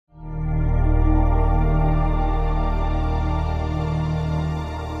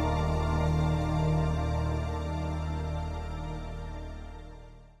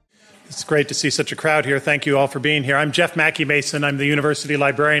great to see such a crowd here. Thank you all for being here. I'm Jeff Mackey Mason. I'm the university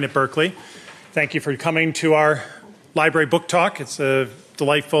librarian at Berkeley. Thank you for coming to our library book talk. It's a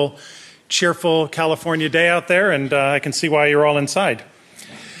delightful, cheerful California day out there, and I can see why you're all inside.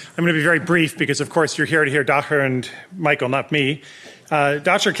 I'm going to be very brief because, of course, you're here to hear Dacher and Michael, not me.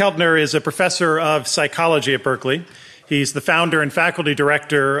 Dacher Keltner is a professor of psychology at Berkeley. He's the founder and faculty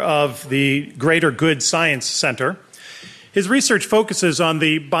director of the Greater Good Science Center. His research focuses on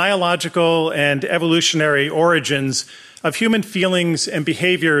the biological and evolutionary origins of human feelings and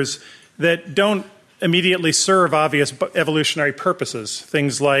behaviors that don't immediately serve obvious evolutionary purposes,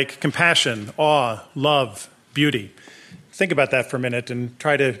 things like compassion, awe, love, beauty. Think about that for a minute and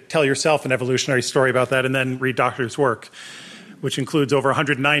try to tell yourself an evolutionary story about that, and then read Dacher's work, which includes over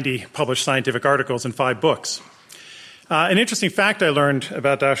 190 published scientific articles and 5 books. An interesting fact I learned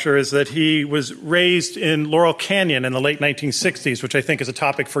about Dacher is that he was raised in Laurel Canyon in the late 1960s, which I think is a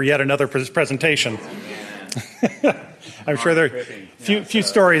topic for yet another presentation. I'm sure there are a few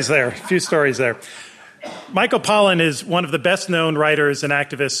stories there. Michael Pollan is one of the best-known writers and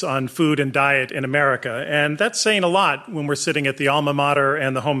activists on food and diet in America, and that's saying a lot when we're sitting at the alma mater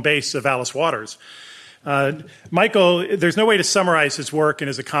and the home base of Alice Waters. Michael, there's no way to summarize his work and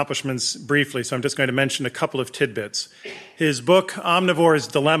his accomplishments briefly, so I'm just going to mention a couple of tidbits. His book, Omnivore's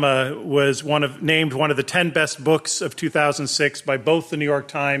Dilemma, was named one of the 10 best books of 2006 by both the New York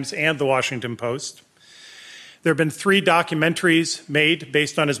Times and the Washington Post. There have been 3 documentaries made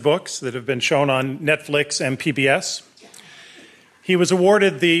based on his books that have been shown on Netflix and PBS. He was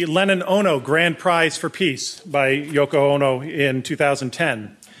awarded the Lennon Ono Grand Prize for Peace by Yoko Ono in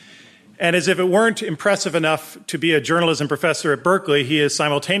 2010. And as if it weren't impressive enough to be a journalism professor at Berkeley, he is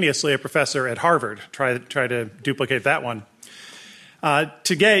simultaneously a professor at Harvard. Try to duplicate that one.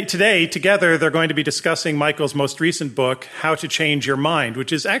 Today, together, they're going to be discussing Michael's most recent book, How to Change Your Mind,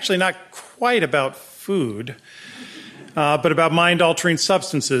 which is actually not quite about food, but about mind-altering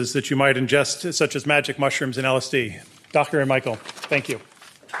substances that you might ingest, such as magic mushrooms and LSD. Dacher and Michael, thank you.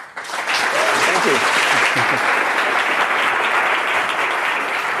 Thank you.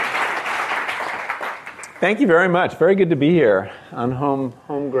 Thank you very much. Very good to be here on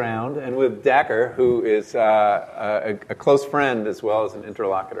home ground and with Dacher, who is a close friend as well as an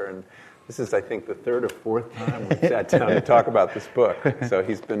interlocutor. And this is, I think, the 3rd or 4th time we've sat down to talk about this book. So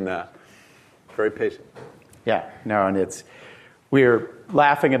he's been very patient. Yeah, no, and we're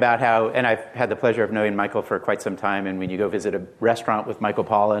laughing about how, and I've had the pleasure of knowing Michael for quite some time, and when you go visit a restaurant with Michael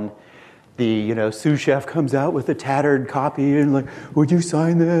Pollan, the sous chef comes out with a tattered copy and like, would you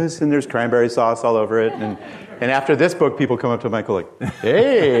sign this? And there's cranberry sauce all over it. And after this book, people come up to Michael like,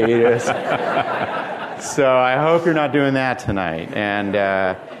 hey. So I hope you're not doing that tonight. And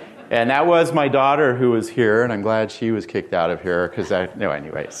that was my daughter who was here, and I'm glad she was kicked out of here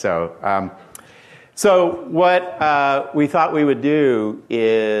anyway. So what we thought we would do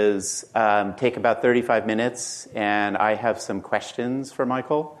is take about 35 minutes, and I have some questions for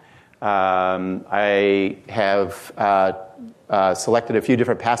Michael. I have selected a few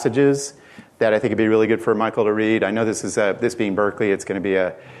different passages that I think would be really good for Michael to read. I know this being Berkeley, it's going to be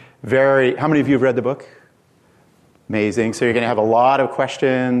how many of you have read the book? Amazing. So you're going to have a lot of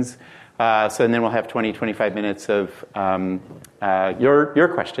questions. And then we'll have 20, 25 minutes of your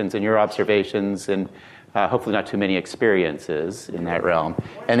questions and your observations and hopefully not too many experiences in that realm.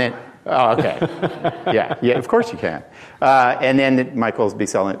 And then, okay. Yeah, of course you can. And then Michael will be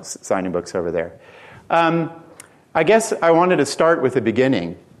signing books over there. I guess I wanted to start with the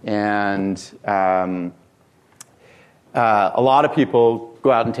beginning. And a lot of people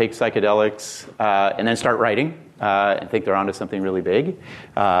go out and take psychedelics and then start writing and think they're onto something really big.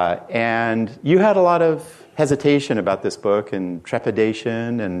 And you had a lot of hesitation about this book and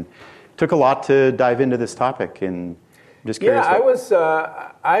trepidation, and took a lot to dive into this topic. And I'm just curious.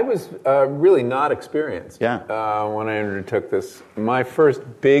 Yeah, I was really not experienced. Yeah. When I undertook this, my first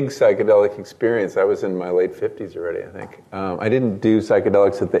big psychedelic experience, I was in my late 50s already, I think. I didn't do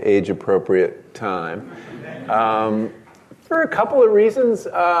psychedelics at the age-appropriate time. For a couple of reasons,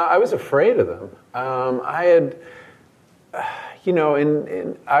 I was afraid of them. I had,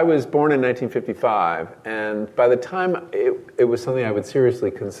 I was born in 1955, and by the time it was something I would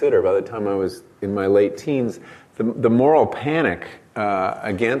seriously consider, by the time I was in my late teens, the moral panic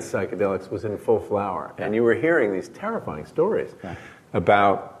against psychedelics was in full flower. Yeah. And you were hearing these terrifying stories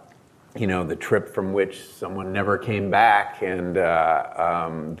about, the trip from which someone never came back, and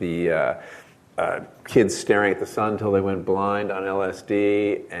the kids staring at the sun until they went blind on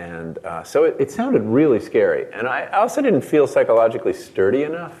LSD. And so it sounded really scary. And I also didn't feel psychologically sturdy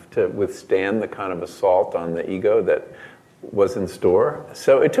enough to withstand the kind of assault on the ego that was in store.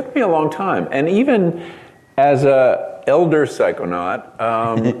 So it took me a long time. And even as a elder psychonaut,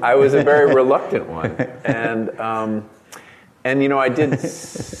 I was a very reluctant one. And you know, I did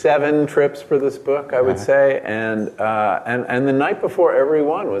 7 trips for this book, I would say, and the night before every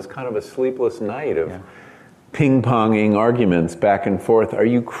one was kind of a sleepless night of ping-ponging arguments back and forth. Are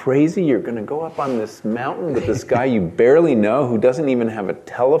you crazy? You're going to go up on this mountain with this guy you barely know who doesn't even have a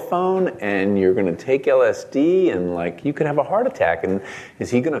telephone, and you're going to take LSD, and like you could have a heart attack, and is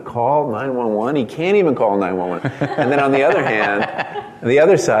he going to call 911? He can't even call 911. And then on the other hand, the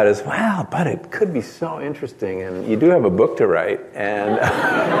other side is, wow, but it could be so interesting, and you do have a book to write. And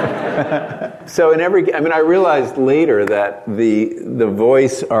so I realized later that the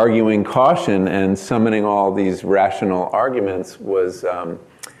voice arguing caution and summoning all these rational arguments was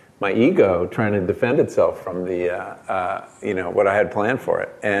my ego trying to defend itself from the what I had planned for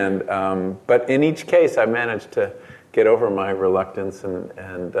it. And but in each case, I managed to get over my reluctance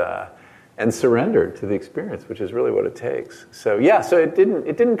and surrendered to the experience, which is really what it takes. So it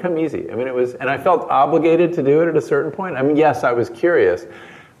didn't come easy. I mean, it was, and I felt obligated to do it at a certain point. I mean, yes, I was curious,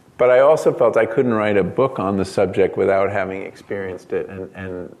 but I also felt I couldn't write a book on the subject without having experienced it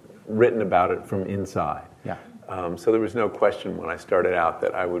and written about it from inside. Yeah. So there was no question when I started out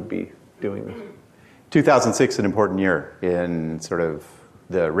that I would be doing this. 2006, an important year in sort of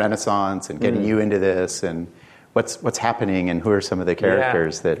the Renaissance and getting you into this, and what's happening, and who are some of the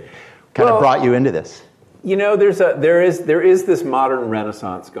characters that kind of brought you into this? You know, there is this modern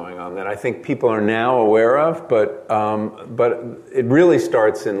Renaissance going on that I think people are now aware of, but it really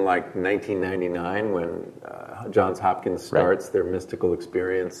starts in like 1999 when Johns Hopkins starts their mystical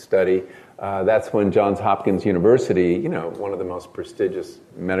experience study. That's when Johns Hopkins University, you know, one of the most prestigious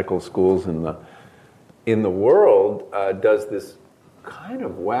medical schools in the world, does this kind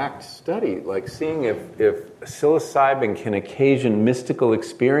of whacked study, like seeing if psilocybin can occasion mystical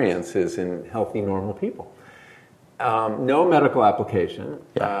experiences in healthy, normal people. No medical application,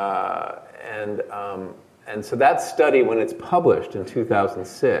 and so that study, when it's published in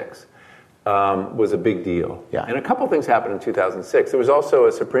 2006, was a big deal. Yeah. And a couple things happened in 2006. There was also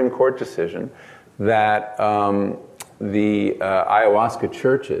a Supreme Court decision that the ayahuasca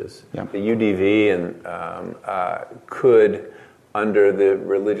churches, the UDV, and could, under the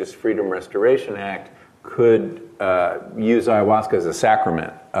Religious Freedom Restoration Act, could use ayahuasca as a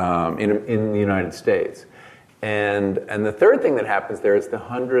sacrament in the United States. And the third thing that happens there is the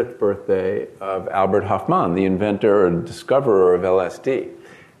 100th birthday of Albert Hofmann, the inventor or discoverer of LSD.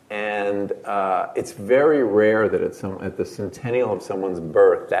 And it's very rare that at the centennial of someone's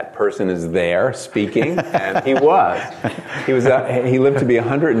birth, that person is there speaking, and he lived to be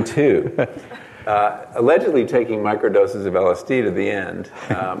 102. Allegedly taking microdoses of LSD to the end,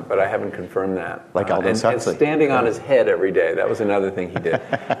 but I haven't confirmed that. Like Aldous Huxley. And standing on his head every day. That was another thing he did.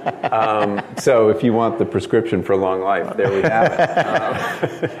 So if you want the prescription for long life, there we have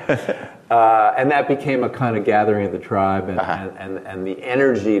it. And that became a kind of gathering of the tribe, and the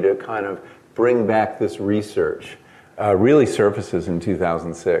energy to kind of bring back this research really surfaces in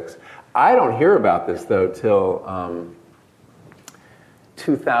 2006. I don't hear about this, though, till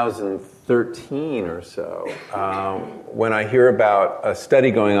 2013 or so, when I hear about a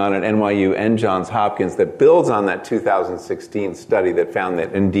study going on at NYU and Johns Hopkins that builds on that 2016 study that found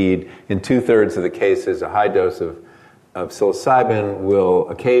that indeed in 2/3 of the cases a high dose of psilocybin will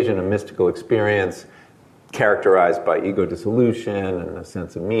occasion a mystical experience characterized by ego dissolution and a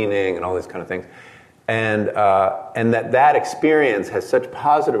sense of meaning and all these kind of things. And that experience has such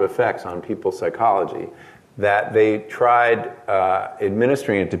positive effects on people's psychology that they tried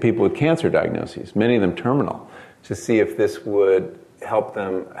administering it to people with cancer diagnoses, many of them terminal, to see if this would help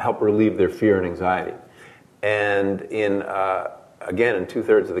relieve their fear and anxiety. And again, in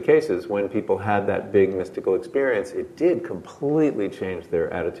 2/3 of the cases, when people had that big mystical experience, it did completely change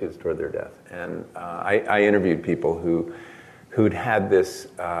their attitudes toward their death. And I interviewed people who'd had this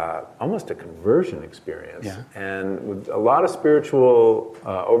almost a conversion experience, and with a lot of spiritual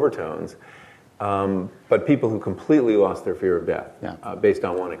overtones, but people who completely lost their fear of death based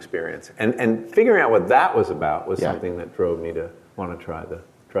on one experience. And figuring out what that was about was something that drove me to want to try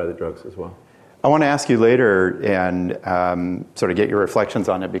the drugs as well. I want to ask you later and sort of get your reflections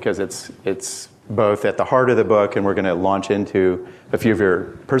on it, because it's both at the heart of the book, and we're going to launch into a few of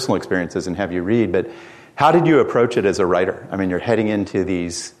your personal experiences and have you read. But how did you approach it as a writer? I mean, you're heading into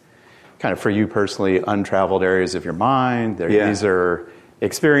these kind of, for you personally, untraveled areas of your mind. These are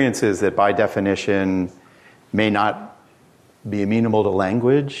experiences that by definition may not be amenable to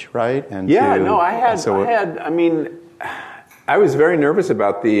language, right? And I I was very nervous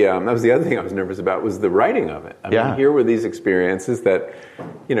about that was the other thing I was nervous about, was the writing of it. I mean, here were these experiences that,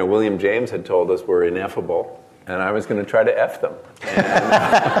 William James had told us were ineffable, and I was going to try to F them.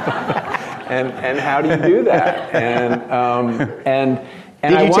 And how do you do that?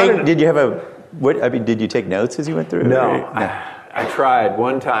 Did you take notes as you went through? No. I tried.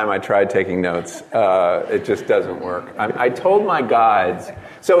 One time I tried taking notes. It just doesn't work. I told my guides.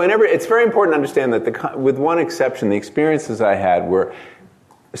 So it's very important to understand that with one exception, the experiences I had were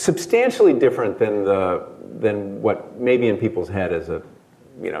substantially different than what maybe in people's head is a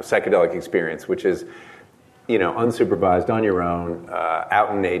psychedelic experience, which is unsupervised, on your own, out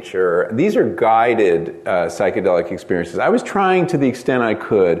in nature. These are guided psychedelic experiences. I was trying, to the extent I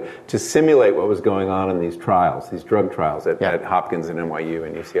could, to simulate what was going on in these trials, these drug trials at Hopkins and NYU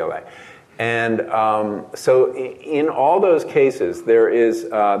and UCLA. And so in all those cases, there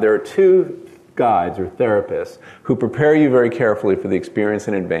are two guides or therapists who prepare you very carefully for the experience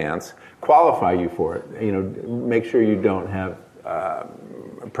in advance, qualify you for it, make sure you don't have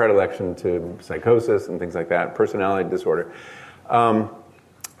predilection to psychosis and things like that, personality disorder.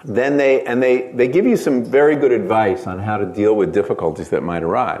 Then they give you some very good advice on how to deal with difficulties that might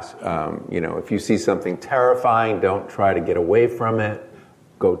arise. If you see something terrifying, don't try to get away from it.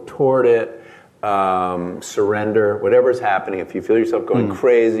 Go toward it. Surrender. Whatever's happening, if you feel yourself going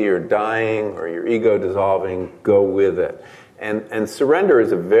crazy or dying or your ego dissolving, go with it. And surrender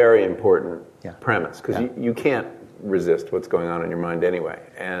is a very important premise, because you can't resist what's going on in your mind anyway.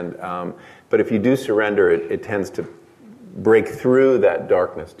 But if you do surrender, it tends to break through that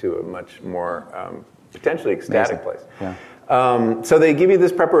darkness to a much more potentially ecstatic place. Yeah. So they give you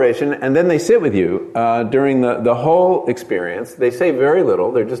this preparation, and then they sit with you during the whole experience. They say very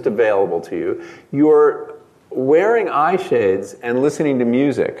little. They're just available to you. You're wearing eye shades and listening to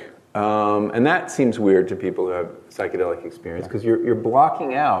music. And that seems weird to people who have psychedelic experience, because you're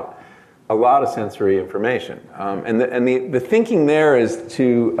blocking out a lot of sensory information, and the thinking there is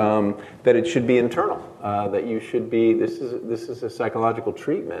that it should be internal, that you should be this is a psychological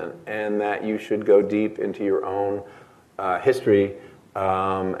treatment, and that you should go deep into your own history,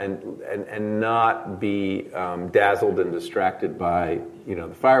 and not be dazzled and distracted by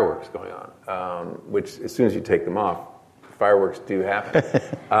the fireworks going on, which as soon as you take them off, fireworks do happen,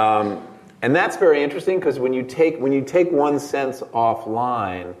 and that's very interesting, because when you take one sense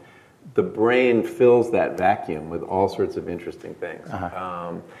offline, the brain fills that vacuum with all sorts of interesting things.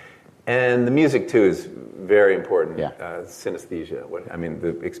 And the music, too, is very important. Synesthesia.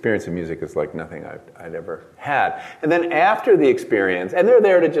 The experience of music is like nothing I'd ever had. And then after the experience, and they're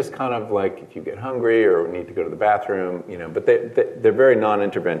there to just kind of like, if you get hungry or need to go to the bathroom, but they're very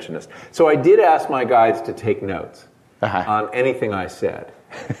non-interventionist. So I did ask my guides to take notes on anything I said.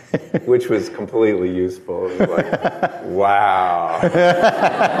 Which was completely useful. It was like, wow.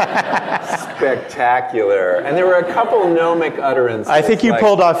 Spectacular. And there were a couple gnomic utterances. I think you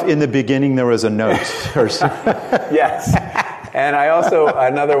pulled off, in the beginning there was a note. Yes. And I also,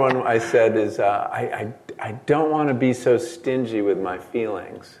 another one I said is, I don't want to be so stingy with my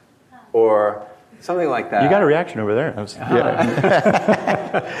feelings. Or something like that. You got a reaction over there.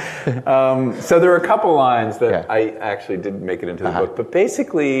 So there were a couple lines that I actually did make it into the book. But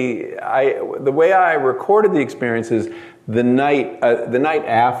basically, the way I recorded the experience is the night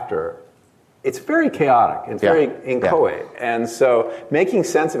after. It's very chaotic. It's very inchoate. And so making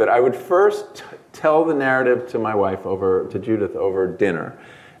sense of it, I would first tell the narrative to my wife, to Judith, over dinner.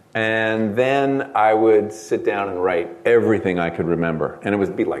 And then I would sit down and write everything I could remember. And it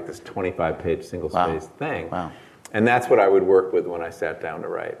would be like this 25-page single-spaced thing. Wow. And that's what I would work with when I sat down to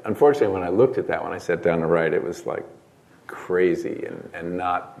write. Unfortunately, when I looked at that, when I sat down to write, it was like crazy and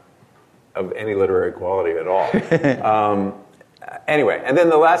not of any literary quality at all. Anyway, and then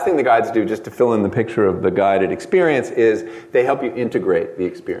the last thing the guides do, just to fill in the picture of the guided experience, is they help you integrate the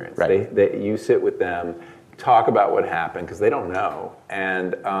experience. Right. You sit with them, talk about what happened, because they don't know,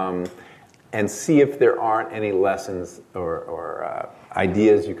 and see if there aren't any lessons or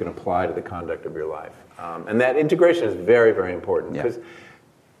ideas you can apply to the conduct of your life. And that integration is very, very important, because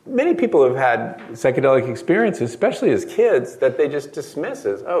many people have had psychedelic experiences, especially as kids, that they just dismiss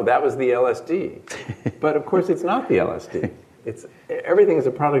as, oh, that was the LSD. But of course, it's not the LSD. Everything is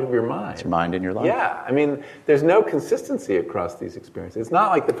a product of your mind. It's your mind and your life. Yeah, there's no consistency across these experiences. It's not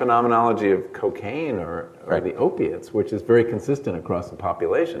like the phenomenology of cocaine or the opiates, which is very consistent across the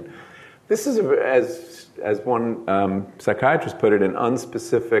population. This is, as one psychiatrist put it, an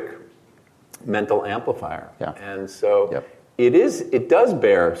unspecific mental amplifier. Yeah. And so it does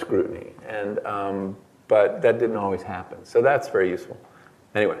bear scrutiny, but that didn't always happen. So that's very useful.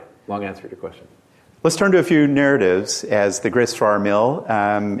 Anyway, long answer to your question. let's turn to a few narratives as the grist for our mill.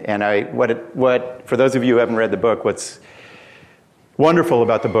 What for those of you who haven't read the book, what's wonderful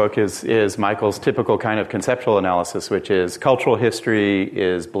about the book is Michael's typical kind of conceptual analysis, which is cultural history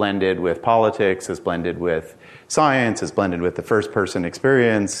is blended with politics, is blended with science, is blended with the first-person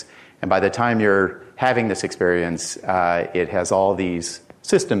experience, and by the time you're having this experience, it has all these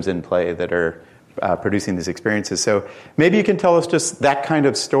systems in play that are producing these experiences. So maybe you can tell us just that kind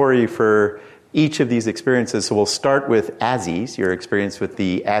of story for each of these experiences. So we'll start with Azzy's, your experience with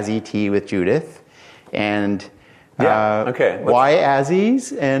the Azzy tea with Judith, and why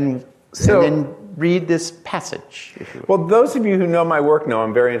Azzy's, and then read this passage, if you will. Well, those of you who know my work know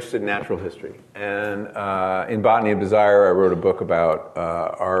I'm very interested in natural history. And in Botany of Desire, I wrote a book about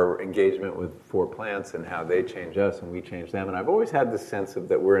our engagement with four plants and how they change us and we change them. And I've always had this sense of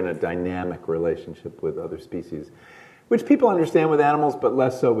that we're in a dynamic relationship with other species, which people understand with animals, but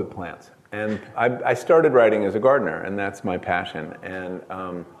less so with plants. And I started writing as a gardener, and that's my passion.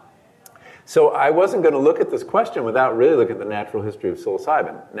 And so I wasn't going to look at this question without really looking at the natural history of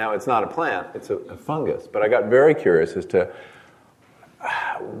psilocybin. Now, it's not a plant, it's a fungus, but I got very curious as to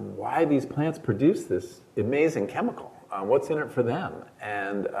why these plants produce this amazing chemical. What's in it for them?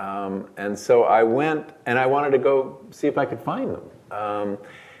 And so I went, and I wanted to go see if I could find them.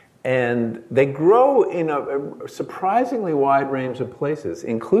 And they grow in a surprisingly wide range of places,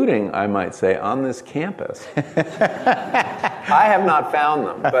 including, I might say, on this campus. I have not found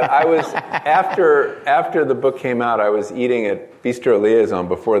them, but I was, after the book came out, I was eating at Bistro Liaison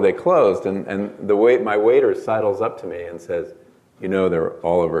before they closed, and my waiter sidles up to me and says, "You know, they're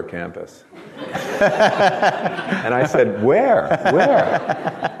all over campus." And I said, Where?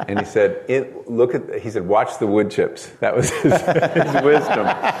 And he said, he said, "Watch the wood chips." That was his wisdom.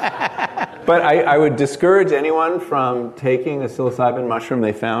 But I would discourage anyone from taking a psilocybin mushroom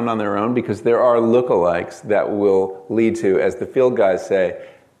they found on their own, because there are lookalikes that will lead to, as the field guides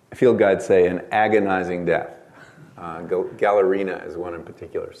say, an agonizing death. Galerina is one in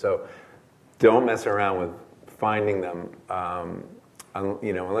particular. So don't mess around with finding them,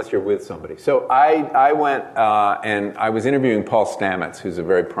 unless you're with somebody. So I went and I was interviewing Paul Stamets, who's a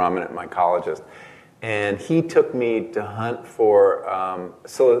very prominent mycologist, and he took me to hunt for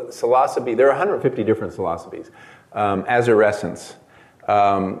psilocybe. There are 150 different psilocybes, azurescens,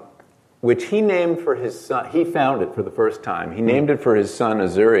 which he named for his son. He found it for the first time. He named it for his son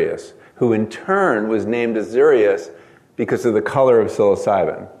Azurius, who in turn was named Azurius because of the color of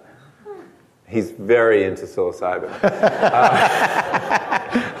psilocybin. He's very into psilocybin.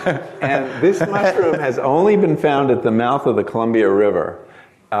 And this mushroom has only been found at the mouth of the Columbia River.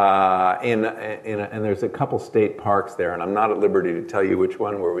 And there's a couple state parks there, and I'm not at liberty to tell you which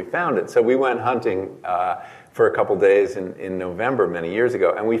one where we found it. So we went hunting for a couple days in November many years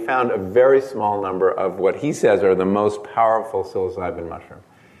ago, and we found a very small number of what he says are the most powerful psilocybin mushrooms.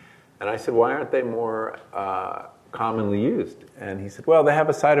 And I said, why aren't they more commonly used? And he said, well, they have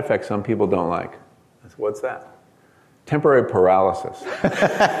a side effect some people don't like. I said, what's that? Temporary paralysis.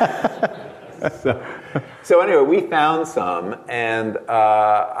 So anyway, we found some, and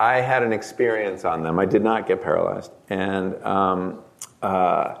I had an experience on them. I did not get paralyzed. And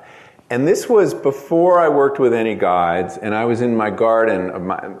this was before I worked with any guides, and I was in my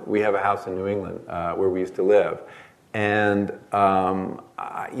garden. We have a house in New England where we used to live. And,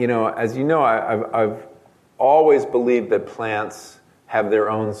 as you know, I've always believed that plants have their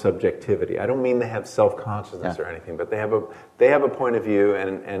own subjectivity. I don't mean they have self-consciousness or anything, but they have a point of view,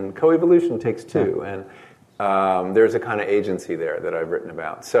 and coevolution takes two, and there's a kind of agency there that I've written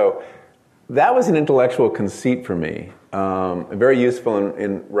about. So that was an intellectual conceit for me, very useful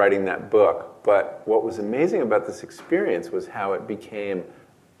in writing that book. But what was amazing about this experience was how it became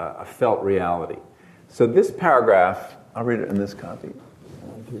a felt reality. So this paragraph, I'll read it in this copy,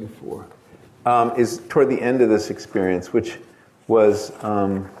 1, 3, 4, is toward the end of this experience, which was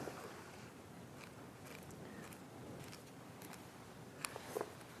a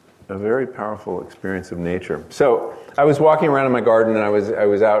very powerful experience of nature. So I was walking around in my garden, and I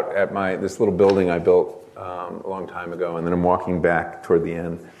was out at this little building I built a long time ago, and then I'm walking back toward the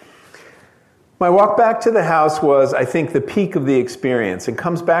end. My walk back to the house was, I think, the peak of the experience. It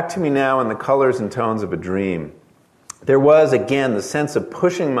comes back to me now in the colors and tones of a dream. There was, again, the sense of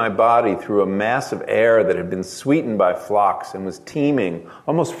pushing my body through a mass of air that had been sweetened by phlox and was teeming,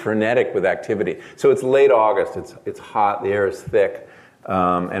 almost frenetic with activity. So it's late August, it's hot, the air is thick,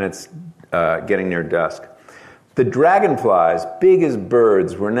 and it's getting near dusk. The dragonflies, big as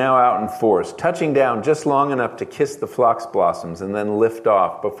birds, were now out in force, touching down just long enough to kiss the phlox blossoms and then lift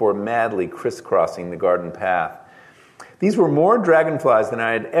off before madly crisscrossing the garden path. These were more dragonflies than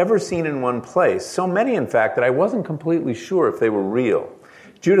I had ever seen in one place, so many, in fact, that I wasn't completely sure if they were real.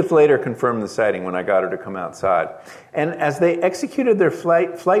 Judith later confirmed the sighting when I got her to come outside. And as they executed their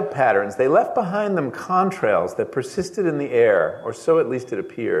flight patterns, they left behind them contrails that persisted in the air, or so at least it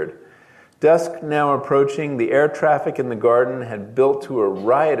appeared. Dusk now approaching, the air traffic in the garden had built to a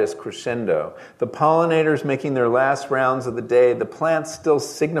riotous crescendo. The pollinators making their last rounds of the day, the plants still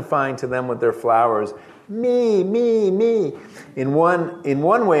signifying to them with their flowers, me, me, me. In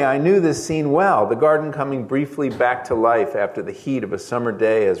one way, I knew this scene well, the garden coming briefly back to life after the heat of a summer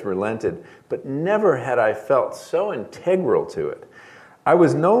day has relented, but never had I felt so integral to it. I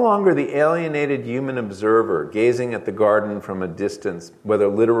was no longer the alienated human observer, gazing at the garden from a distance, whether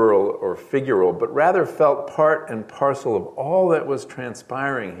literal or figural, but rather felt part and parcel of all that was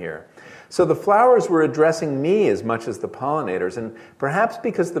transpiring here. So the flowers were addressing me as much as the pollinators, and perhaps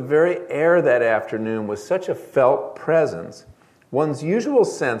because the very air that afternoon was such a felt presence, one's usual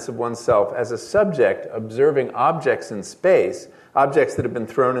sense of oneself as a subject observing objects in space, objects that have been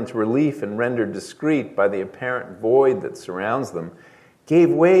thrown into relief and rendered discrete by the apparent void that surrounds them, gave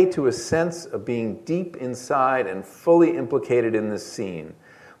way to a sense of being deep inside and fully implicated in this scene,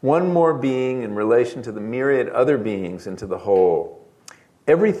 one more being in relation to the myriad other beings and to the whole.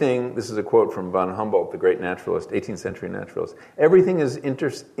 Everything, this is a quote from von Humboldt, the great naturalist, 18th century naturalist, everything is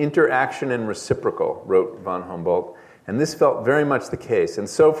interaction and reciprocal, wrote von Humboldt, and this felt very much the case. And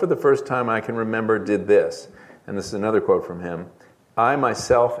so for the first time I can remember did this, and this is another quote from him, I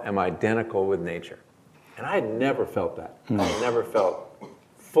myself am identical with nature. And I had never felt that. I had never felt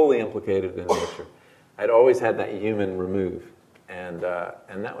fully implicated in nature. I'd always had that human remove, and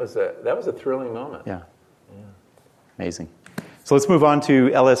that was a thrilling moment. Yeah. Amazing. So let's move on to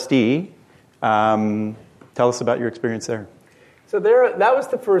LSD. Tell us about your experience there. So that was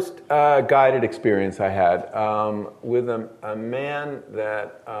the first guided experience I had with a man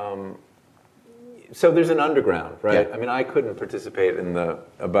that. So there's an underground, right? Yeah. I mean, I couldn't participate in the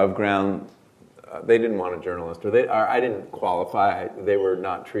above ground. They didn't want a journalist, or I didn't qualify. They were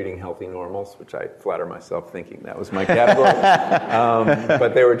not treating healthy normals, which I flatter myself thinking that was my category.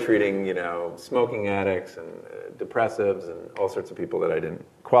 But they were treating, smoking addicts and depressives and all sorts of people that I didn't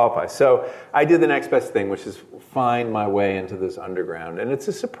qualify. So I did the next best thing, which is find my way into this underground. And it's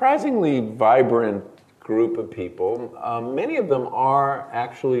a surprisingly vibrant group of people. Many of them are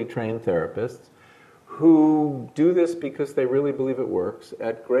actually trained therapists who do this because they really believe it works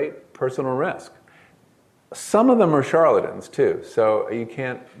at great personal risk. Some of them are charlatans too, so you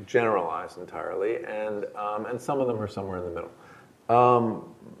can't generalize entirely, and some of them are somewhere in the middle.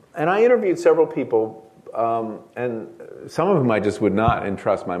 And I interviewed several people, and some of them I just would not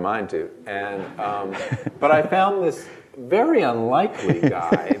entrust my mind to. And but I found this very unlikely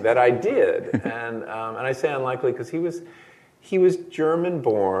guy that I did, and I say unlikely because he was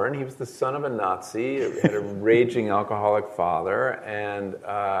German-born. He was the son of a Nazi, had a raging alcoholic father, and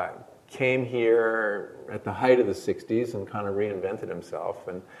came here at the height of the 60s and kind of reinvented himself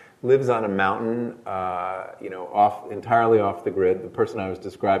and lives on a mountain, entirely off the grid. The person I was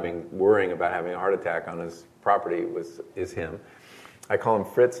describing worrying about having a heart attack on his property is him. I call him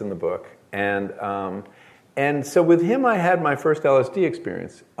Fritz in the book. And so with him I had my first LSD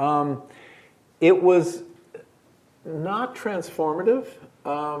experience. It was not transformative.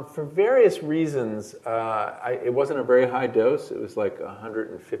 For various reasons, it wasn't a very high dose. It was like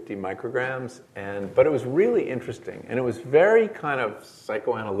 150 micrograms, but it was really interesting, and it was very kind of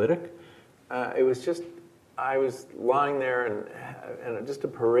psychoanalytic. It was just, I was lying there, and just a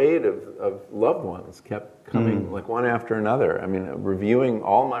parade of loved ones kept coming, like one after another. I mean, reviewing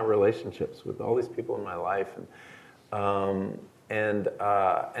all my relationships with all these people in my life, and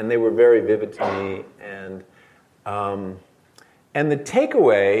they were very vivid to me, and the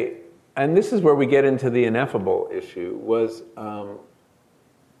takeaway, and this is where we get into the ineffable issue, was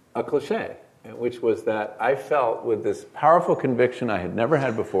a cliche, which was that I felt with this powerful conviction I had never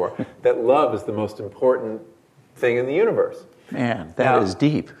had before that love is the most important thing in the universe. Man, that is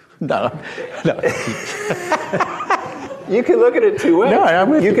deep. No. You can look at it two ways. No, I'm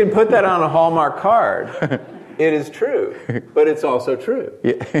with you. You can put that on a Hallmark card. It is true, but it's also true.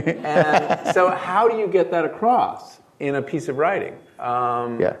 Yeah. And so how do you get that across in a piece of writing?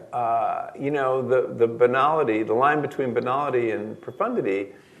 The banality, the line between banality and profundity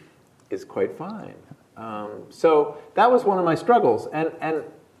is quite fine. So that was one of my struggles. And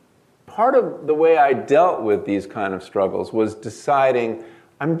part of the way I dealt with these kind of struggles was deciding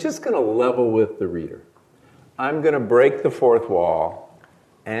I'm just going to level with the reader. I'm going to break the fourth wall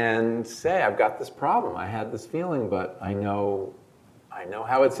and say, I've got this problem. I had this feeling, but I know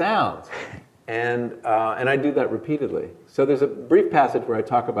how it sounds. And I do that repeatedly. So there's a brief passage where I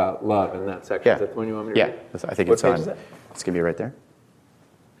talk about love in that section. Yeah. Is that the one you want me to read? Yeah, I think What it's page on. is that? It's going to be right there.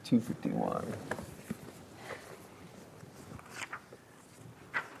 251.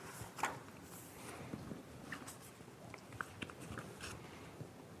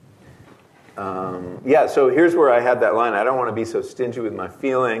 So here's where I had that line. I don't want to be so stingy with my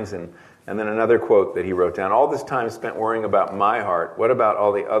feelings. And then another quote that he wrote down. All this time spent worrying about my heart. What about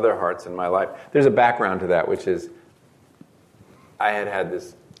all the other hearts in my life? There's a background to that, which is I had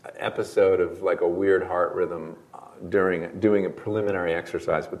this episode of like a weird heart rhythm during doing a preliminary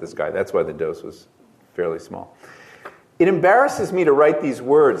exercise with this guy. That's why the dose was fairly small. It embarrasses me to write these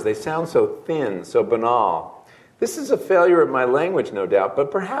words. They sound so thin, so banal. This is a failure of my language, no doubt,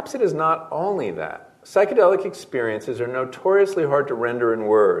 but perhaps it is not only that. Psychedelic experiences are notoriously hard to render in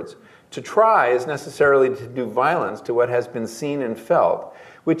words. To try is necessarily to do violence to what has been seen and felt,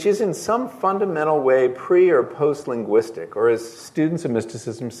 which is in some fundamental way pre- or post-linguistic, or as students of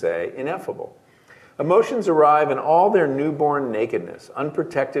mysticism say, ineffable. Emotions arrive in all their newborn nakedness,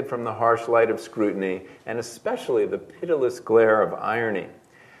 unprotected from the harsh light of scrutiny, and especially the pitiless glare of irony.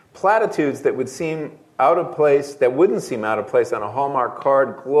 Platitudes that would seem out of place, that wouldn't seem out of place on a Hallmark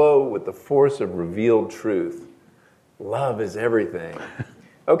card, glow with the force of revealed truth. Love is everything.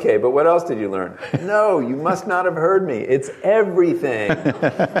 Okay, but what else did you learn? No, you must not have heard me. It's everything.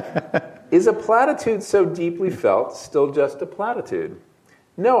 Is a platitude so deeply felt still just a platitude?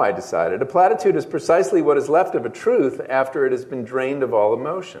 No, I decided. A platitude is precisely what is left of a truth after it has been drained of all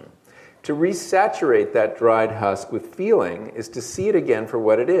emotion. To resaturate that dried husk with feeling is to see it again for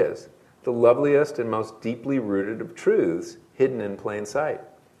what it is, the loveliest and most deeply rooted of truths, hidden in plain sight.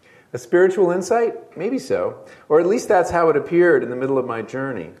 A spiritual insight? Maybe so. Or at least that's how it appeared in the middle of my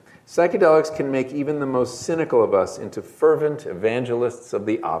journey. Psychedelics can make even the most cynical of us into fervent evangelists of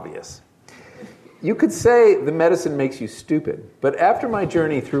the obvious. You could say the medicine makes you stupid, but after my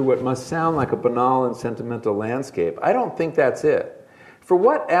journey through what must sound like a banal and sentimental landscape, I don't think that's it. For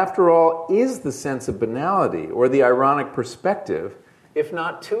what, after all, is the sense of banality or the ironic perspective, if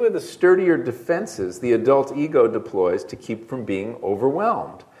not two of the sturdier defenses the adult ego deploys to keep from being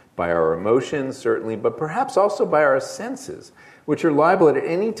overwhelmed? By our emotions, certainly, but perhaps also by our senses, which are liable at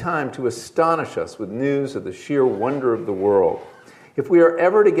any time to astonish us with news of the sheer wonder of the world. If we are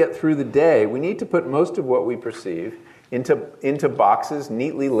ever to get through the day, we need to put most of what we perceive into boxes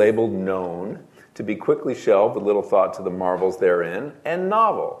neatly labeled known, to be quickly shelved with little thought to the marvels therein, and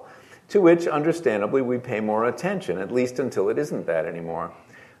novel, to which, understandably, we pay more attention, at least until it isn't that anymore.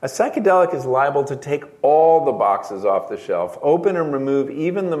 A psychedelic is liable to take all the boxes off the shelf, open and remove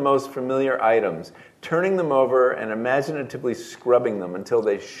even the most familiar items, turning them over and imaginatively scrubbing them until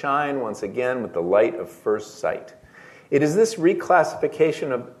they shine once again with the light of first sight. Is this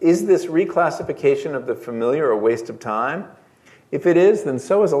reclassification of the familiar a waste of time? If it is, then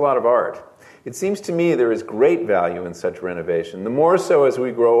so is a lot of art. It seems to me there is great value in such renovation, the more so as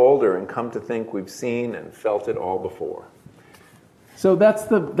we grow older and come to think we've seen and felt it all before. So that's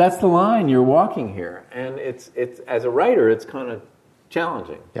the line you're walking here, and it's as a writer, it's kind of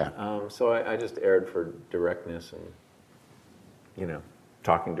challenging. Yeah. So I just erred for directness and,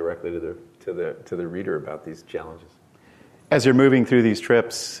 talking directly to the reader about these challenges. As you're moving through these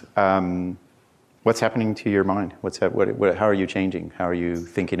trips, what's happening to your mind? How are you changing? How are you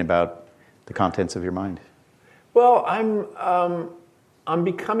thinking about the contents of your mind? Well, I'm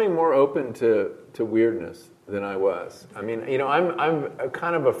becoming more open to weirdness than I was. I mean, I'm a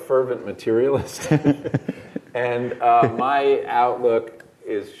kind of a fervent materialist, and my outlook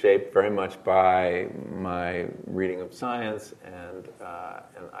is shaped very much by my reading of science, and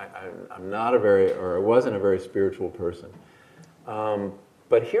I'm not I wasn't a very spiritual person.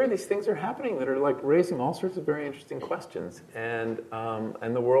 But here, these things are happening that are like raising all sorts of very interesting questions, and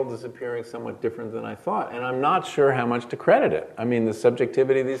the world is appearing somewhat different than I thought, and I'm not sure how much to credit it. I mean, the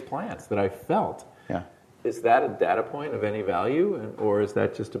subjectivity of these plants that I felt. Yeah. Is that a data point of any value, or is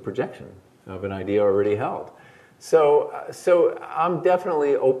that just a projection of an idea already held? So I'm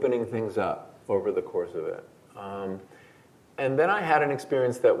definitely opening things up over the course of it. And then I had an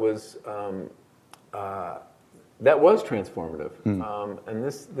experience that was transformative. And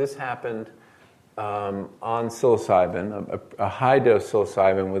this happened on psilocybin, a high-dose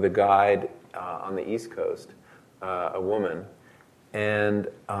psilocybin with a guide on the East Coast, a woman. And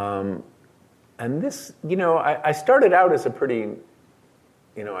this, I started out as a pretty,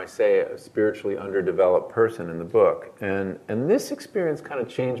 I say a spiritually underdeveloped person in the book. And this experience kind of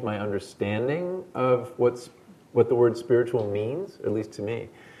changed my understanding of what the word spiritual means, at least to me.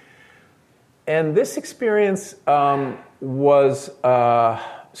 And this experience was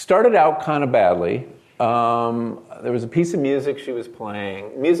started out kind of badly. There was a piece of music she was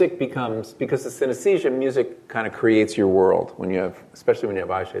playing. Music becomes, because it's synesthesia, music kind of creates your world, especially when you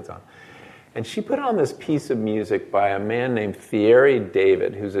have eye shades on. And she put on this piece of music by a man named Thierry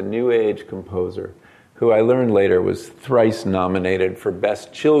David, who's a New Age composer, who I learned later was thrice nominated for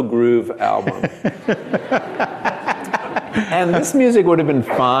Best Chill Groove Album. And this music would have been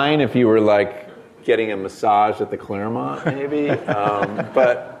fine if you were like getting a massage at the Claremont, maybe.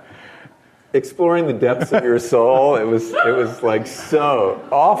 But exploring the depths of your soul, it was like so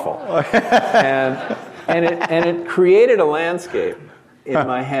awful. And it created a landscape in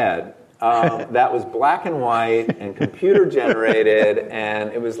my head. That was black and white and computer generated, and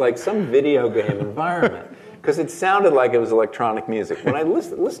it was like some video game environment because it sounded like it was electronic music. When I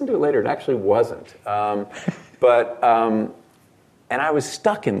listened to it later, it actually wasn't. And I was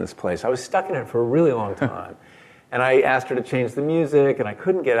stuck in this place. I was stuck in it for a really long time. And I asked her to change the music, and I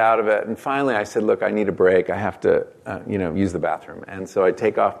couldn't get out of it. And finally, I said, "Look, I need a break. I have to, use the bathroom." And so I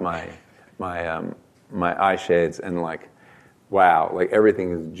take off my eye shades and wow, like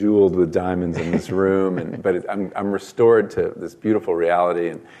everything is jeweled with diamonds in this room, but I'm restored to this beautiful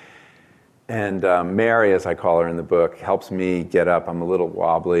reality. And Mary, as I call her in the book, helps me get up. I'm a little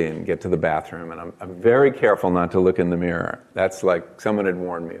wobbly and get to the bathroom, and I'm very careful not to look in the mirror. That's like someone had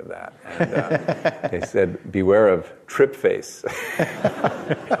warned me of that. And they said, "Beware of trip face."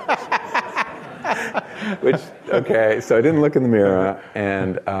 So I didn't look in the mirror,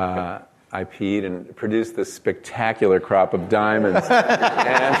 and I peed and produced this spectacular crop of diamonds,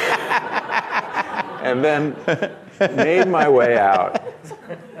 and then made my way out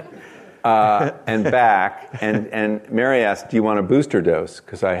and back. And Mary asked, "Do you want a booster dose?"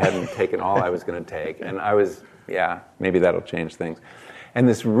 Because I hadn't taken all I was going to take, and I was, maybe that'll change things. And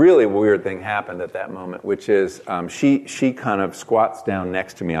this really weird thing happened at that moment, which is she kind of squats down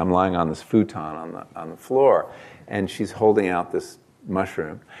next to me. I'm lying on this futon on the floor, and she's holding out this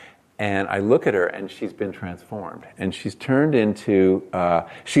mushroom. And I look at her, and she's been transformed. And she's turned into,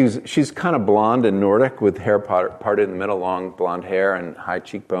 she's kind of blonde and Nordic with hair parted in the middle, long blonde hair and high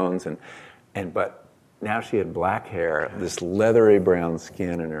cheekbones. But now she had black hair, this leathery brown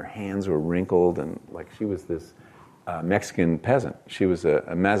skin, and her hands were wrinkled, and like she was this Mexican peasant. She was a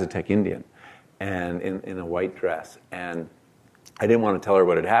Mazatec Indian, and in a white dress. And I didn't want to tell her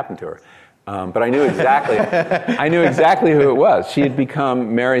what had happened to her. But I knew exactly who it was. She had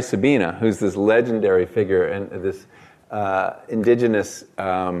become Mary Sabina, who's this legendary figure and this indigenous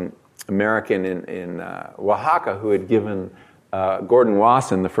American in Oaxaca who had given Gordon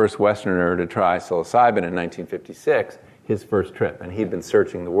Wasson, the first Westerner to try psilocybin in 1956, his first trip. And he'd been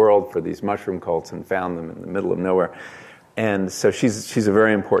searching the world for these mushroom cults and found them in the middle of nowhere. And so she's a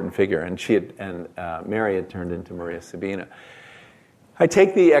very important figure. And Mary had turned into Maria Sabina. I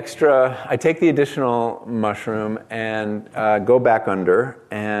take the additional mushroom and go back under,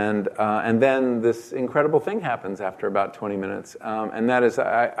 and then this incredible thing happens after about 20 minutes, and that is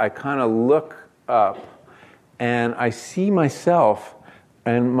I kind of look up, and I see myself,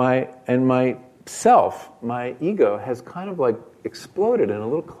 and my ego has kind of like exploded in a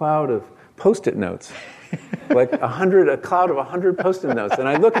little cloud of Post-it notes, like a cloud of 100 Post-it notes, and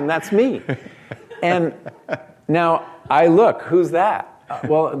I look, and that's me, and now I look, who's that?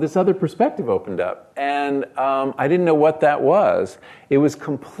 Well, this other perspective opened up, and I didn't know what that was. It was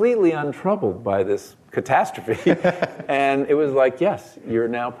completely untroubled by this catastrophe, and it was like, yes, you're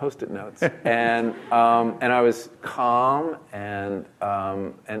now Post-it notes, and I was calm, and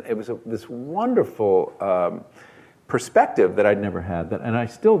it was this wonderful perspective that I'd never had, and I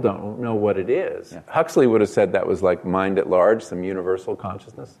still don't know what it is. Yeah. Huxley would have said that was like mind at large, some universal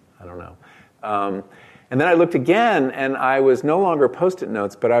consciousness. I don't know. And then I looked again, and I was no longer Post-it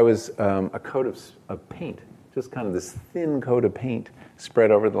notes, but I was a coat of paint, just kind of this thin coat of paint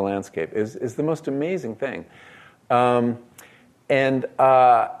spread over the landscape. Is the most amazing thing. And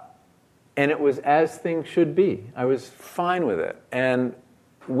it was as things should be. I was fine with it. And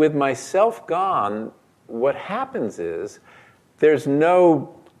with myself gone, what happens is there's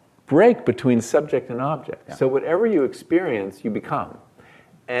no break between subject and object. Yeah. So whatever you experience, you become.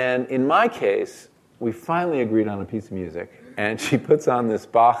 And in my case, we finally agreed on a piece of music, and she puts on this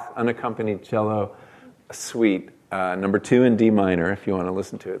Bach unaccompanied cello suite, number 2 in D minor, if you want to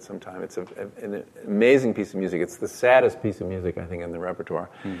listen to it sometime. It's an amazing piece of music. It's the saddest piece of music, I think, in the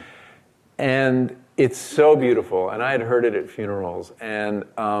repertoire. And it's so beautiful, and I had heard it at funerals, and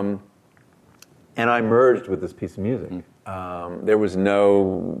I merged with this piece of music. There was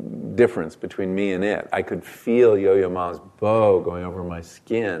no difference between me and it. I could feel Yo-Yo Ma's bow going over my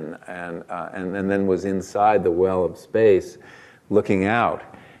skin, and then was inside the well of space, looking out.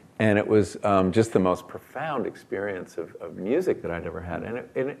 And it was just the most profound experience of music that I'd ever had.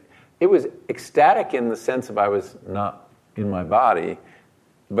 And it was ecstatic in the sense of I was not in my body,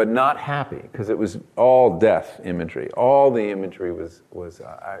 but not happy, because it was all death imagery. All the imagery was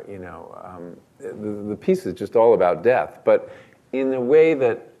the piece is just all about death. But in the way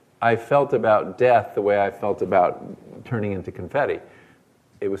that I felt about death, the way I felt about turning into confetti,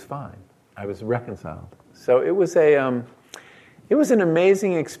 it was fine. I was reconciled. So it was an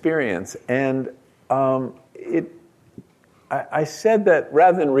amazing experience. And I said that,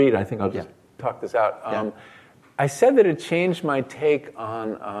 rather than read, I think I'll just talk this out. I said that it changed my take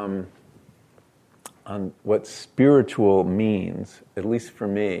on what spiritual means, at least for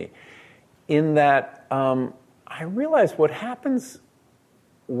me, in that I realized what happens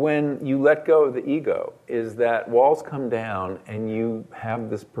when you let go of the ego is that walls come down and you have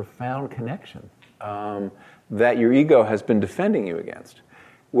this profound connection that your ego has been defending you against.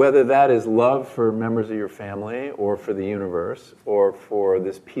 Whether that is love for members of your family or for the universe or for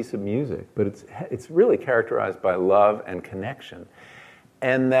this piece of music, but it's really characterized by love and connection.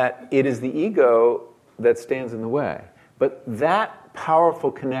 And that it is the ego that stands in the way. But that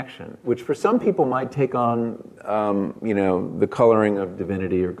powerful connection, which for some people might take on, the coloring of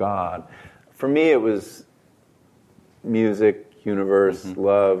divinity or God, for me it was music, universe,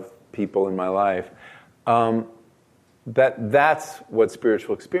 love, people in my life. That's what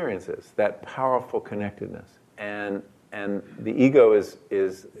spiritual experience is, that powerful connectedness. And the ego is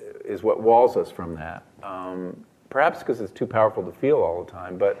what walls us from that. Perhaps because it's too powerful to feel all the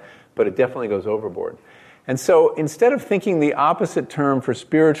time, but it definitely goes overboard. And so instead of thinking the opposite term for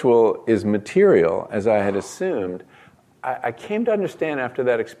spiritual is material, as I had assumed, I came to understand after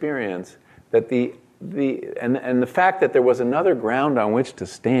that experience that the fact that there was another ground on which to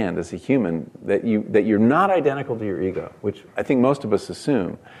stand as a human, that you're not identical to your ego, which I think most of us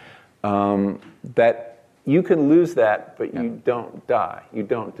assume, that you can lose that, but you don't die, you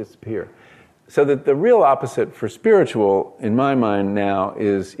don't disappear. So that the real opposite for spiritual, in my mind now,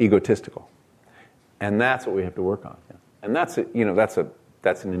 is egotistical, and that's what we have to work on. And that's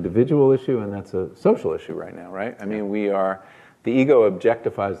an individual issue, and that's a social issue right now, right? I mean, the ego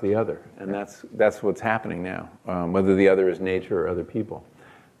objectifies the other, and that's what's happening now, whether the other is nature or other people.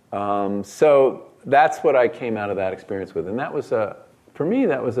 So that's what I came out of that experience with, and that was for me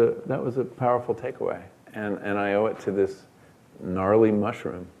that was a powerful takeaway, and I owe it to this gnarly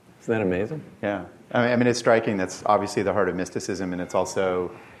mushroom. Isn't that amazing? Yeah, I mean it's striking. That's obviously the heart of mysticism, and it's also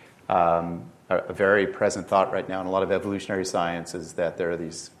a very present thought right now in a lot of evolutionary science is that there are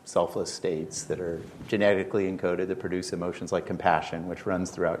these selfless states that are genetically encoded that produce emotions like compassion, which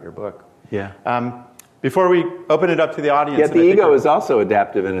runs throughout your book. Yeah. Before we open it up to the audience... Yet the ego is also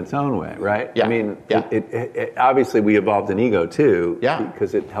adaptive in its own way, right? Yeah. I mean, it obviously we evolved an ego too,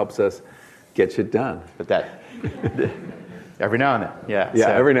 because it helps us get shit done. But that... every now and then, Yeah,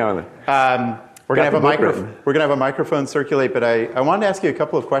 so, every now and then. We're going to have a microphone circulate, but I wanted to ask you a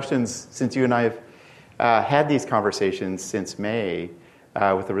couple of questions since you and I have had these conversations since May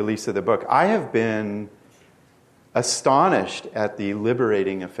with the release of the book. I have been astonished at the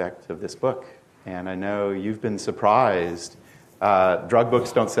liberating effect of this book, and I know you've been surprised. Drug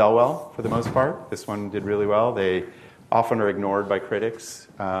books don't sell well for the most part. This one did really well. They often are ignored by critics.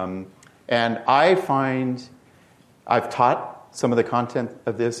 And I find I've taught some of the content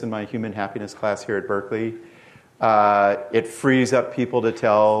of this in my human happiness class here at Berkeley. It frees up people to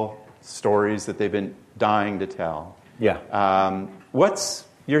tell stories that they've been dying to tell. Yeah. What's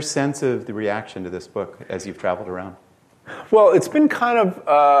your sense of the reaction to this book as you've traveled around? Well, it's been kind of,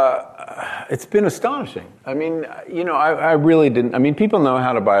 it's been astonishing. I mean, I really didn't, people know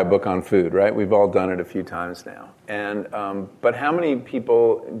how to buy a book on food, right? We've all done it a few times now. And, but how many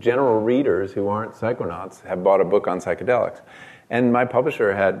people, general readers who aren't psychonauts, have bought a book on psychedelics? And my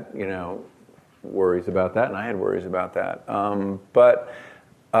publisher had, worries about that, and I had worries about that. But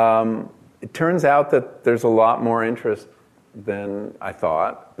it turns out that there's a lot more interest than I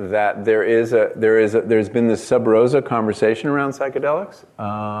thought. That there's been this sub rosa conversation around psychedelics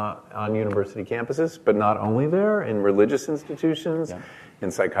on university campuses, but not only there, in religious institutions,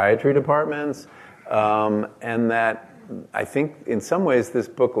 in psychiatry departments, and that I think in some ways this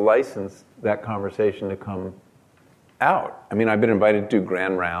book licensed that conversation to come out. I mean, I've been invited to do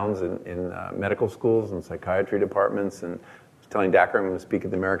grand rounds in medical schools and psychiatry departments, and telling Dacher I'm going to speak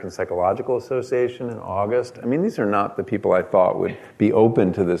at the American Psychological Association in August. I mean, these are not the people I thought would be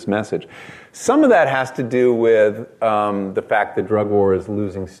open to this message. Some of that has to do with the fact that drug war is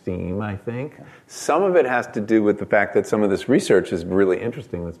losing steam, I think. Some of it has to do with the fact that some of this research is really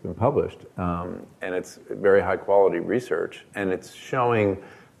interesting that's been published, and it's very high-quality research, and it's showing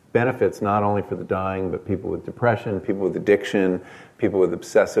benefits not only for the dying, but people with depression, people with addiction, people with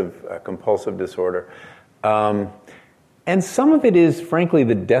obsessive compulsive disorder. And some of it is, frankly,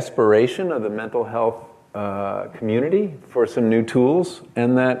 the desperation of the mental health community for some new tools.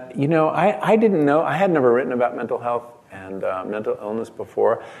 And that, I didn't know, I had never written about mental health and mental illness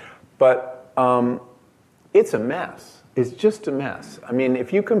before, but it's a mess. It's just a mess. I mean,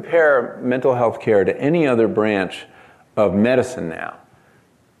 if you compare mental health care to any other branch of medicine now,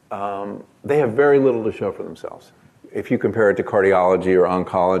 they have very little to show for themselves. If you compare it to cardiology or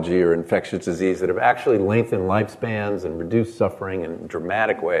oncology or infectious disease that have actually lengthened lifespans and reduced suffering in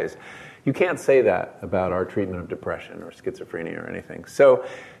dramatic ways, you can't say that about our treatment of depression or schizophrenia or anything. So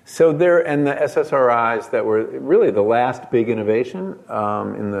there, and the SSRIs that were really the last big innovation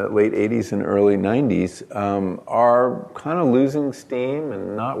in the late 80s and early 90s are kind of losing steam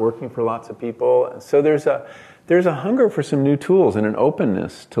and not working for lots of people. So there's a hunger for some new tools and an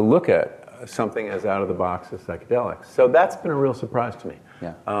openness to look at something as out of the box as psychedelics. So that's been a real surprise to me.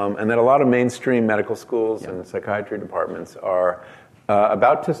 Yeah. And that a lot of mainstream medical schools and psychiatry departments are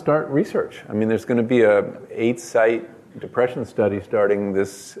about to start research. I mean, there's going to be a 8-site depression study starting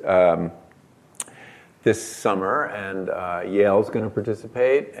this summer, and Yale's going to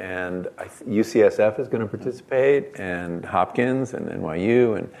participate, and UCSF is going to participate, and Hopkins and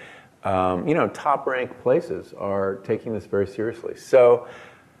NYU, and top-ranked places are taking this very seriously. So,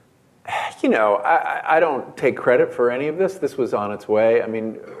 I don't take credit for any of this. This was on its way. I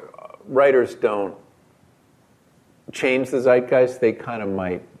mean, writers don't change the zeitgeist. They kind of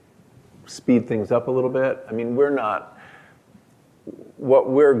might speed things up a little bit. I mean, what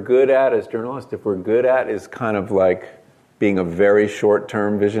we're good at as journalists, if we're good at, is kind of like being a very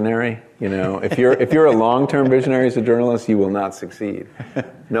short-term visionary. If you're a long-term visionary as a journalist, you will not succeed.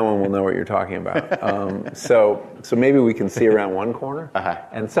 No one will know what you're talking about. So maybe we can see around one corner.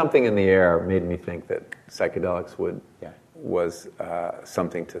 And something in the air made me think that psychedelics was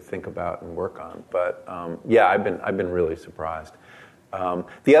something to think about and work on. But I've been really surprised.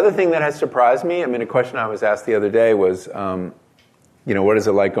 The other thing that has surprised me, a question I was asked the other day was, what is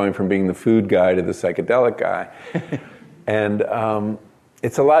it like going from being the food guy to the psychedelic guy? And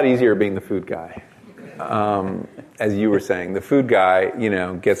it's a lot easier being the food guy. As you were saying, the food guy,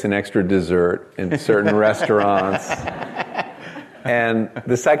 gets an extra dessert in certain restaurants. And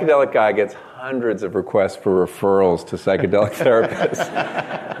the psychedelic guy gets hundreds of requests for referrals to psychedelic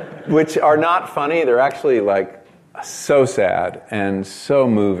therapists, which are not funny. They're actually so sad and so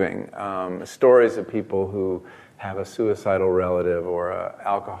moving. Stories of people who have a suicidal relative or an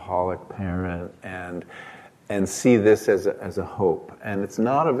alcoholic parent and see this as a hope, and it's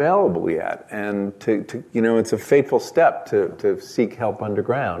not available yet. And it's a fateful step to seek help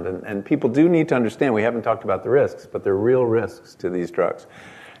underground. And people do need to understand. We haven't talked about the risks, but there are real risks to these drugs,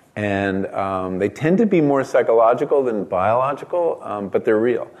 and they tend to be more psychological than biological, but they're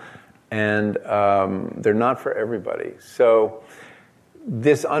real, and they're not for everybody. So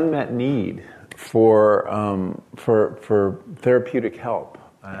this unmet need for therapeutic help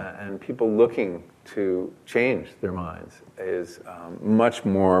and people looking to change their minds is much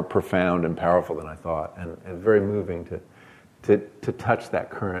more profound and powerful than I thought, and very moving to touch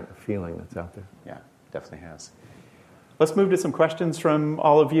that current feeling that's out there. Yeah, definitely has. Let's move to some questions from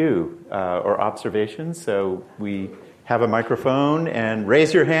all of you, or observations. So we have a microphone, and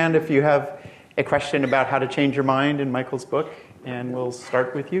raise your hand if you have a question about how to change your mind in Michael's book, and we'll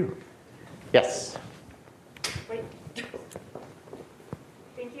start with you. Yes. Wait.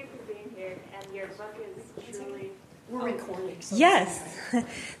 Thank you for being here, and your book is truly... We're recording. So yes.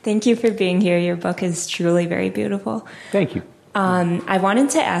 Thank you for being here. Your book is truly very beautiful. Thank you. I wanted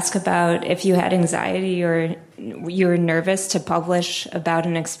to ask about if you had anxiety or you were nervous to publish about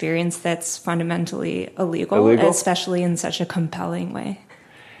an experience that's fundamentally illegal, especially in such a compelling way.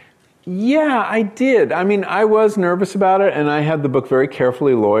 Yeah, I did. I was nervous about it, and I had the book very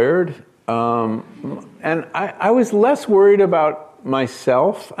carefully lawyered. And I was less worried about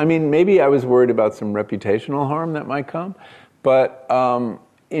myself. Maybe I was worried about some reputational harm that might come. But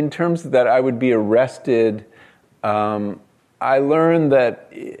in terms of that I would be arrested, I learned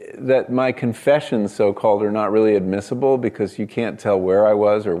that my confessions, so-called, are not really admissible because you can't tell where I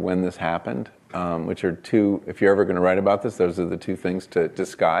was or when this happened, which are two, if you're ever going to write about this, those are the two things to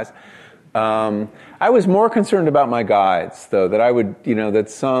disguise. I was more concerned about my guides, though, that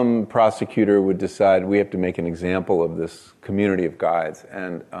some prosecutor would decide we have to make an example of this community of guides.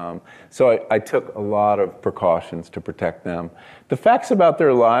 And so I took a lot of precautions to protect them. The facts about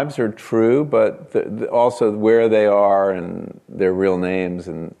their lives are true, but also where they are and their real names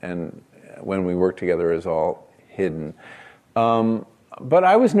and when we work together is all hidden. But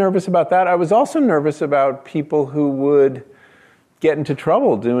I was nervous about that. I was also nervous about people who would get into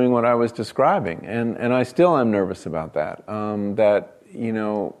trouble doing what I was describing, and I still am nervous about that.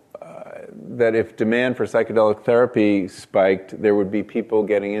 That if demand for psychedelic therapy spiked, there would be people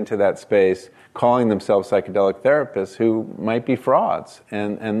getting into that space calling themselves psychedelic therapists who might be frauds,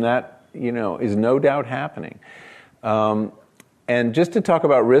 and that is no doubt happening. And just to talk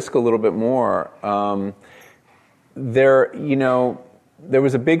about risk a little bit more, there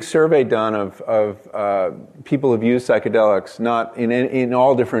was a big survey done of people who've used psychedelics, not in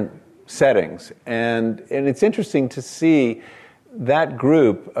all different settings, and it's interesting to see that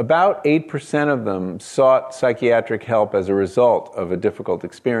group. About 8% of them sought psychiatric help as a result of a difficult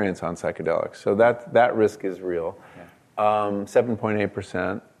experience on psychedelics. So that risk is real.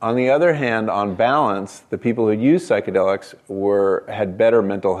 7.8%. On the other hand, on balance, the people who used psychedelics had better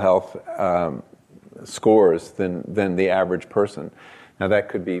mental health scores than the average person. Now that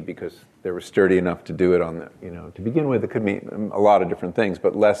could be because they were sturdy enough to do it to begin with. It could mean a lot of different things,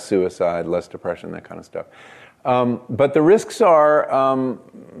 but less suicide, less depression, that kind of stuff. But the risks are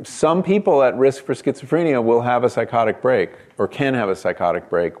some people at risk for schizophrenia will have a psychotic break or can have a psychotic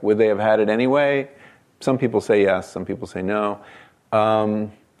break. Would they have had it anyway? Some people say yes, some people say no.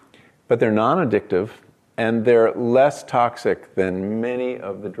 But they're non-addictive, and they're less toxic than many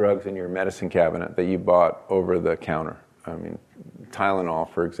of the drugs in your medicine cabinet that you bought over the counter. I mean,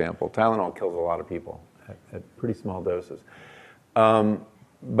 Tylenol, for example. Tylenol kills a lot of people at pretty small doses.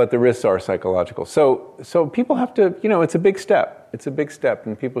 But the risks are psychological. So people have to, it's a big step. It's a big step,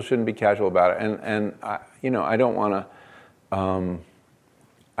 and people shouldn't be casual about it. And I don't want to,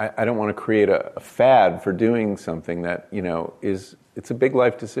 I don't want to create a fad for doing something that, it's a big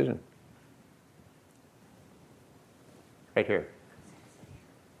life decision. Right here.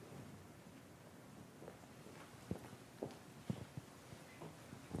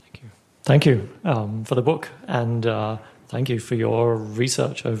 Thank you for the book, and thank you for your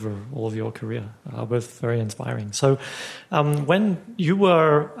research over all of your career. Both very inspiring. So when you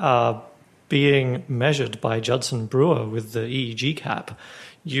were being measured by Judson Brewer with the EEG cap,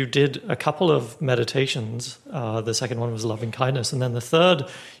 you did a couple of meditations. The second one was loving kindness, and then the third,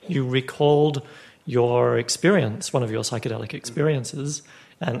 you recalled your experience, one of your psychedelic experiences,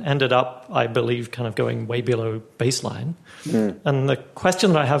 and ended up, I believe, kind of going way below baseline. And the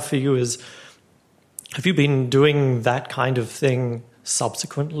question that I have for you is, have you been doing that kind of thing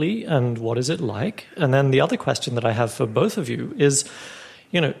subsequently, and what is it like? And then the other question that I have for both of you is,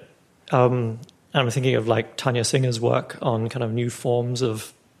 I'm thinking of like Tanya Singer's work on kind of new forms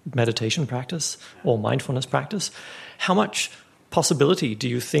of meditation practice or mindfulness practice. How much possibility do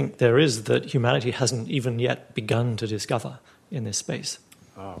you think there is that humanity hasn't even yet begun to discover in this space?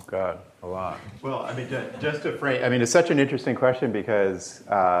 Oh, God, a lot. Well, just to frame, it's such an interesting question because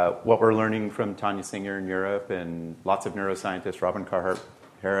what we're learning from Tanya Singer in Europe and lots of neuroscientists, Robin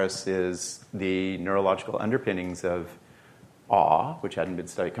Carhart-Harris, is the neurological underpinnings of awe, which hadn't been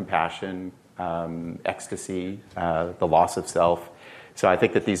studied, compassion, ecstasy, the loss of self. So I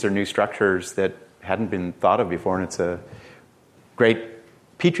think that these are new structures that hadn't been thought of before, and it's a great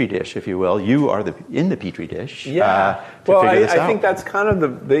petri dish, if you will. You are in the petri dish. Yeah. Well, I think that's kind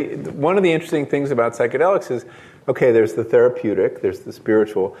of the one of the interesting things about psychedelics is, okay, there's the therapeutic, there's the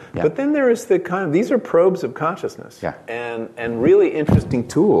spiritual, but then there is the kind of, these are probes of consciousness, and really interesting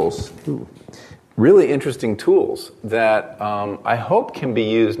tools. Really interesting tools that I hope can be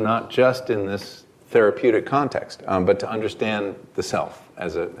used not just in this therapeutic context, but to understand the self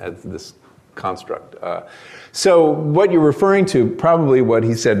as this construct. So what you're referring to, probably what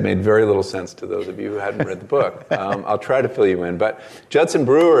he said made very little sense to those of you who hadn't read the book. I'll try to fill you in. But Judson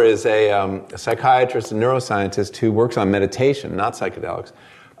Brewer is a psychiatrist and neuroscientist who works on meditation, not psychedelics.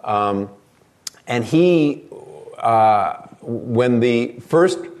 And he, when the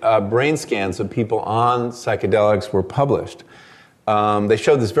first brain scans of people on psychedelics were published, they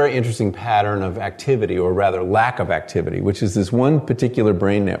showed this very interesting pattern of activity, or rather lack of activity, which is this one particular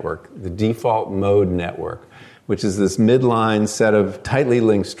brain network, the default mode network, which is this midline set of tightly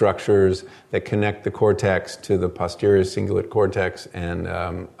linked structures that connect the cortex to the posterior cingulate cortex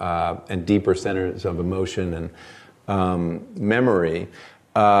and deeper centers of emotion and memory,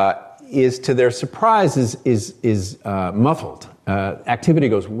 is, to their surprise, is muffled. Activity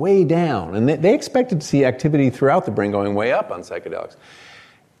goes way down, and they expected to see activity throughout the brain going way up on psychedelics.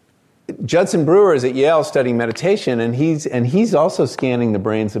 Judson Brewer is at Yale studying meditation, and he's also scanning the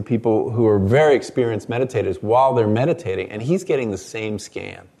brains of people who are very experienced meditators while they're meditating, and he's getting the same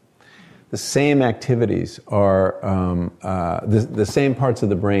scan. The same activities are, the same parts of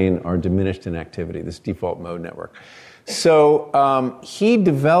the brain are diminished in activity, this default mode network. So he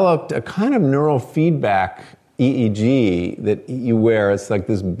developed a kind of neural feedback EEG that you wear. It's like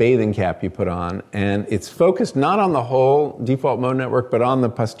this bathing cap you put on, and it's focused not on the whole default mode network, but on the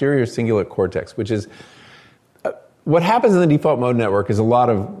posterior cingulate cortex, which is what happens in the default mode network is a lot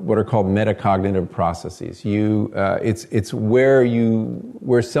of what are called metacognitive processes. It's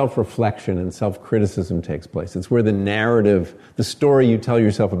where self-reflection and self-criticism takes place. It's where the narrative, the story you tell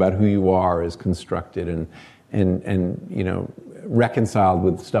yourself about who you are, is constructed and reconciled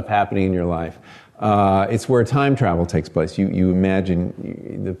with stuff happening in your life. It's where time travel takes place. You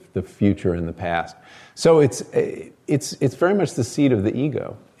imagine the future and the past. So it's very much the seat of the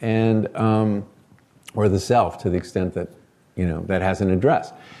ego and or the self, to the extent that that has an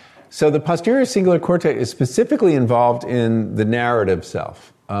address. So the posterior cingulate cortex is specifically involved in the narrative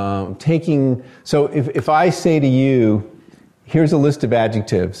self. So if I say to you, here's a list of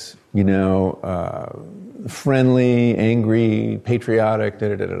adjectives, friendly, angry, patriotic,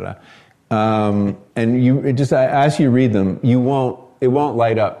 and as you read them, it won't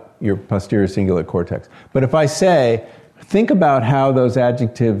light up your posterior cingulate cortex. But if I say, think about how those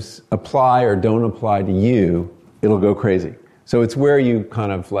adjectives apply or don't apply to you, it'll go crazy. So it's where you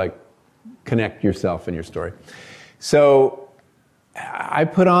kind of like connect yourself and your story. So I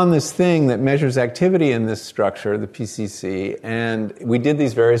put on this thing that measures activity in this structure, the PCC, and we did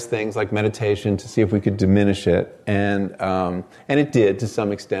these various things like meditation to see if we could diminish it, and it did to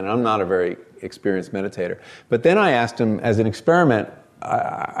some extent. I'm not a very experienced meditator. But then I asked him, as an experiment,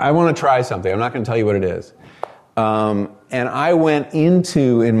 I want to try something. I'm not going to tell you what it is. And I went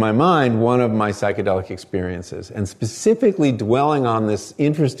into, in my mind, one of my psychedelic experiences, and specifically dwelling on this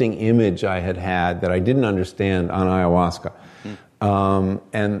interesting image I had that I didn't understand on ayahuasca.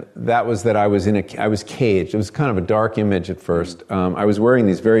 And that was that I was caged. It was kind of a dark image at first. I was wearing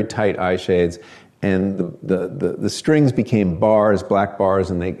these very tight eye shades, and the strings became bars, black bars,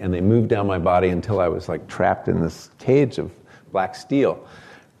 and they moved down my body until I was like trapped in this cage of black steel.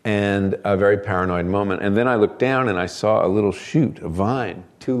 And a very paranoid moment. And then I looked down and I saw a little shoot, a vine,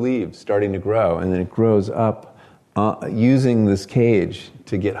 2 leaves starting to grow, and then it grows up using this cage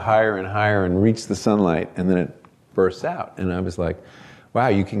to get higher and higher and reach the sunlight, and then it bursts out. And I was like, wow,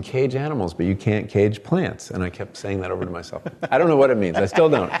 you can cage animals, but you can't cage plants. And I kept saying that over to myself. I don't know what it means. I still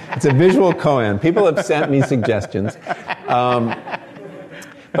don't. It's a visual koan. People have sent me suggestions. But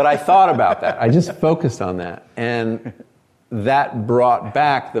I thought about that. I just focused on that. And that brought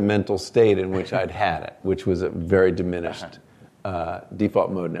back the mental state in which I'd had it, which was a very diminished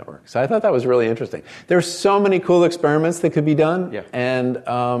default mode network. So I thought that was really interesting. There's so many cool experiments that could be done, and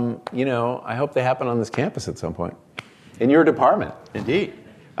I hope they happen on this campus at some point. In your department. Indeed.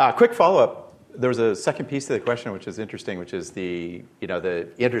 Quick follow-up. There was a second piece to the question which is interesting, which is the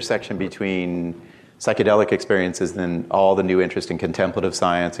intersection between psychedelic experiences and then all the new interest in contemplative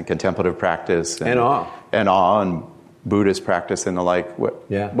science and contemplative practice. And awe. And Buddhist practice and the like. What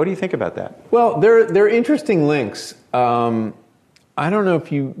do you think about that? Well, they're interesting links. I don't know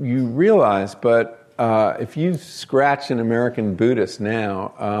if you realize, but if you scratch an American Buddhist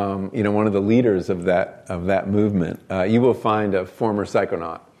now, one of the leaders of that movement, you will find a former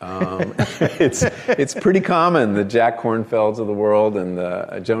psychonaut. It's pretty common. The Jack Kornfelds of the world and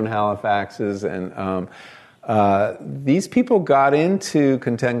the Joan Halifaxes and these people got into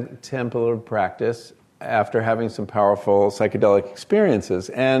contemplative practice after having some powerful psychedelic experiences.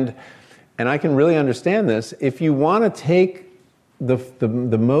 And I can really understand this. If you want to take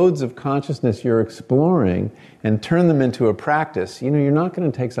the modes of consciousness you're exploring and turn them into a practice, you're not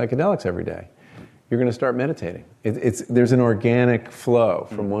going to take psychedelics every day. You're going to start meditating. There's an organic flow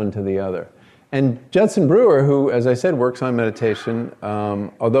from one to the other. And Judson Brewer, who, as I said, works on meditation,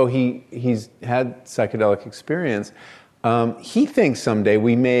 although he's had psychedelic experience, he thinks someday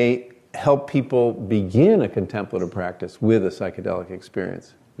we may help people begin a contemplative practice with a psychedelic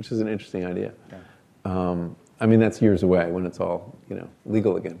experience, which is an interesting idea. That's years away when it's all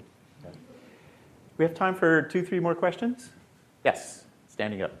legal again. We have time for 2-3 more questions? Yes,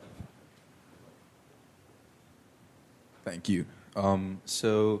 standing up. Thank you.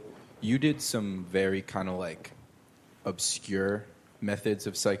 So you did some very kind of like obscure methods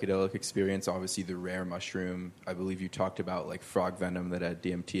of psychedelic experience. Obviously, the rare mushroom. I believe you talked about like frog venom that had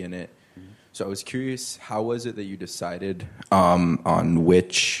DMT in it. So I was curious, how was it that you decided on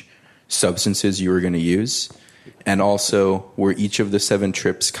which substances you were going to use? And also, were each of the 7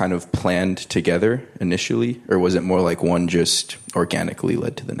 trips kind of planned together initially? Or was it more like one just organically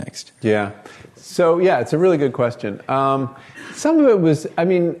led to the next? Yeah. So, it's a really good question. Some of it was,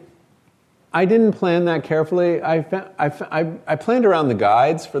 I didn't plan that carefully. I planned around the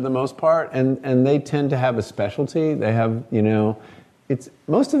guides for the most part, and they tend to have a specialty. They have,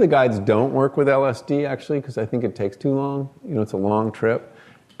 most of the guides don't work with LSD, actually, because I think it takes too long. It's a long trip.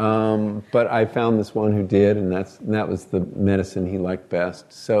 But I found this one who did, and that was the medicine he liked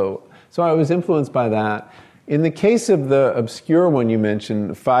best. So I was influenced by that. In the case of the obscure one you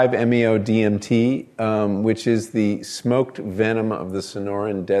mentioned, 5-MeO-DMT, which is the smoked venom of the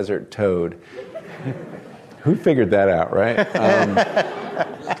Sonoran desert toad. Who figured that out, right?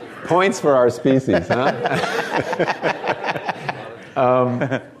 Points for our species, huh?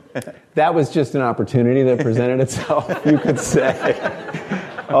 That was just an opportunity that presented itself, you could say.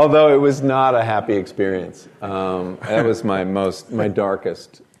 Although it was not a happy experience. That was my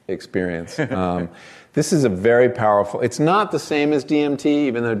darkest experience. This is a very powerful, it's not the same as DMT,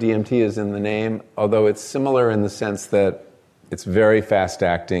 even though DMT is in the name, although it's similar in the sense that it's very fast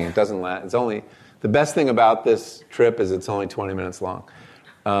acting. It doesn't last, the best thing about this trip is it's only 20 minutes long.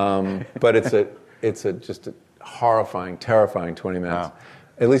 But it's just a horrifying, terrifying 20 minutes. Wow.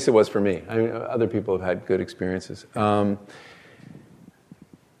 At least it was for me. I mean, other people have had good experiences.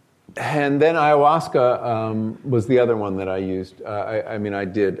 And then ayahuasca was the other one that I used. I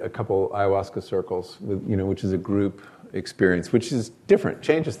did a couple ayahuasca circles, which is a group experience, which is different,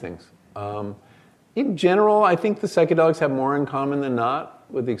 changes things. In general, I think the psychedelics have more in common than not,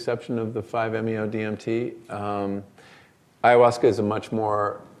 with the exception of the 5-MeO-DMT. Ayahuasca is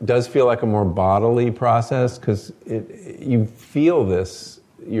does feel like a more bodily process because you feel this.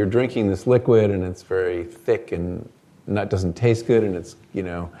 You're drinking this liquid, and it's very thick and doesn't taste good, and it's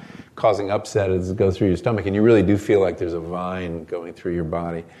causing upset as it goes through your stomach, and you really do feel like there's a vine going through your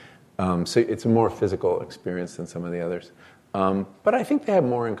body. So it's a more physical experience than some of the others. But I think they have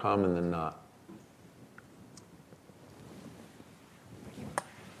more in common than not.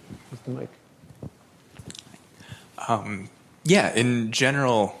 Where's the mic? Yeah, in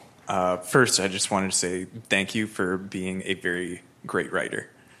general, first I just wanted to say thank you for being a very great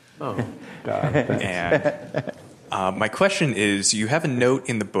writer. Oh, God, thanks. And my question is, you have a note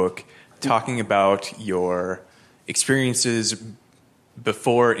in the book talking about your experiences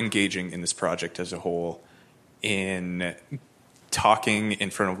before engaging in this project as a whole in talking in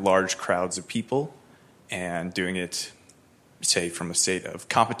front of large crowds of people and doing it, say, from a state of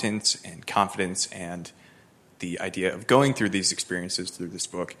competence and confidence, and the idea of going through these experiences through this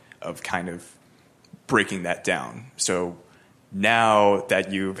book of kind of breaking that down. So now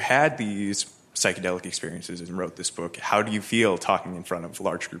that you've had these psychedelic experiences and wrote this book, how do you feel talking in front of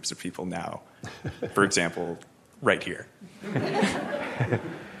large groups of people now? For example, right here.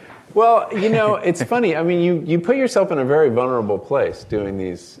 Well, it's funny. I mean, you put yourself in a very vulnerable place doing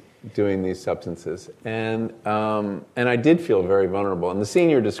these substances, and I did feel very vulnerable. And the scene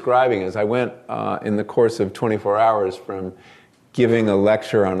you're describing is I went in the course of 24 hours from giving a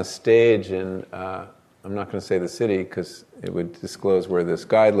lecture on a stage in I'm not going to say the city because it would disclose where this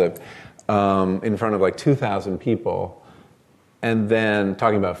guide lived, in front of like 2,000 people, and then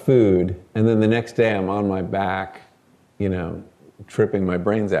talking about food, and then the next day I'm on my back, tripping my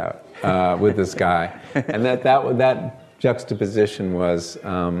brains out with this guy, and that juxtaposition was,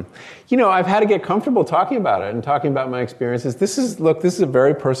 I've had to get comfortable talking about it and talking about my experiences. This is a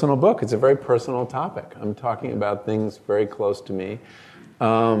very personal book. It's a very personal topic. I'm talking about things very close to me,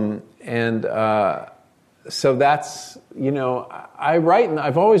 so that's, I write, and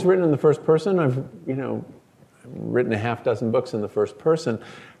I've always written in the first person. I've written a half dozen books in the first person,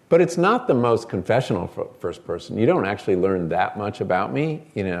 but it's not the most confessional first person. You don't actually learn that much about me.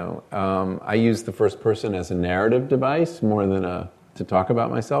 I use the first person as a narrative device more than to talk about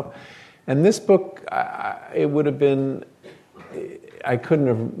myself. And this book, I couldn't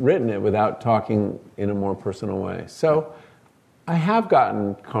have written it without talking in a more personal way. So I have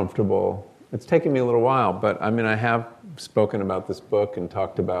gotten comfortable. It's taken me a little while, but I have spoken about this book and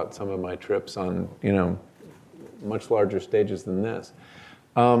talked about some of my trips on, much larger stages than this.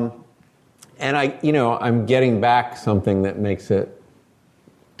 And I'm getting back something that makes it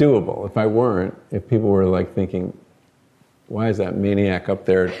doable. If people were like thinking, why is that maniac up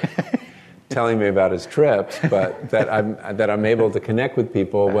there telling me about his trips, but that I'm able to connect with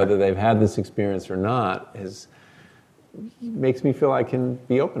people, whether they've had this experience or not, makes me feel I can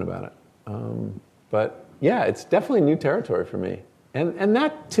be open about it. But yeah, it's definitely new territory for me. And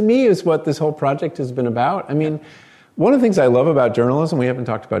that, to me, is what this whole project has been about. I mean, one of the things I love about journalism, we haven't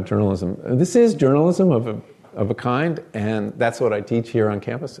talked about journalism. This is journalism of a kind, and that's what I teach here on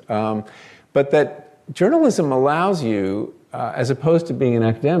campus. But that journalism allows you, as opposed to being an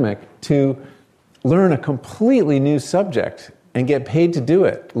academic, to learn a completely new subject and get paid to do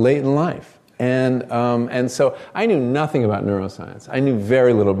it late in life. And so I knew nothing about neuroscience. I knew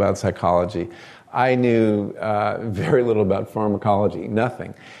very little about psychology. I knew very little about pharmacology,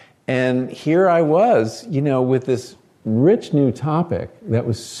 nothing. And here I was, with this rich new topic that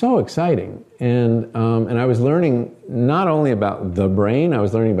was so exciting. And I was learning not only about the brain, I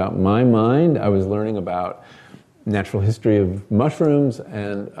was learning about my mind, I was learning about natural history of mushrooms,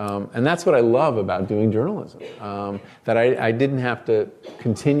 and that's what I love about doing journalism. That I didn't have to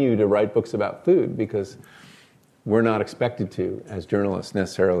continue to write books about food because we're not expected to as journalists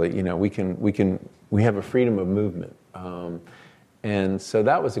necessarily. We have a freedom of movement, and so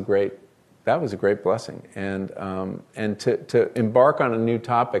that was a great blessing. And to embark on a new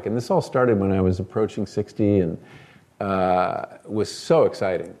topic, and this all started when I was approaching 60, and was so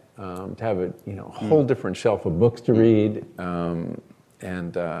exciting. To have a whole different shelf of books to read,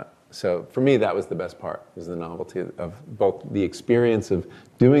 so for me that was the best part, was the novelty of both the experience of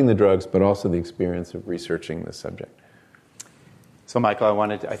doing the drugs, but also the experience of researching the subject. So, Michael,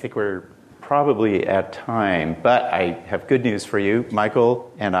 I think we're probably at time, but I have good news for you.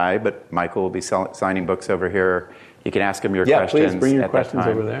 Michael will be signing books over here. You can ask him your questions. Yeah, please bring your at questions that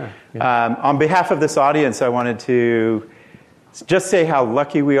time. over there. Yeah. On behalf of this audience, I wanted to just say how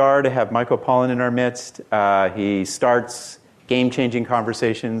lucky we are to have Michael Pollan in our midst. He starts game-changing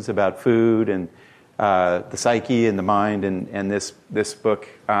conversations about food and the psyche and the mind, and this book.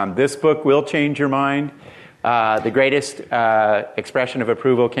 This book will change your mind. The greatest expression of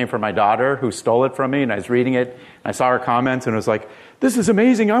approval came from my daughter, who stole it from me, and I was reading it. And I saw her comments, and I was like, "This is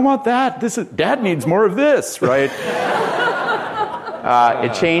amazing! I want that! Dad needs more of this!" Right?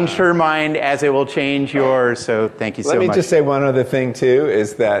 It changed her mind, as it will change yours. So thank you so much. Let me just say one other thing too,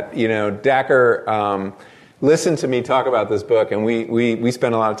 is that Dacher listened to me talk about this book, and we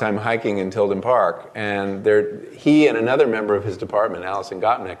spent a lot of time hiking in Tilden Park, and he and another member of his department, Alison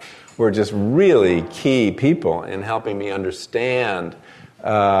Gopnik, were just really key people in helping me understand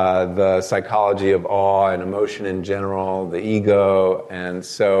the psychology of awe and emotion in general, the ego. And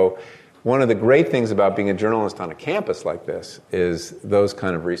so one of the great things about being a journalist on a campus like this is those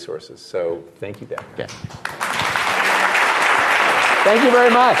kind of resources. So thank you, Dacher. Yeah. Thank you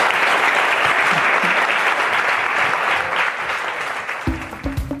very much.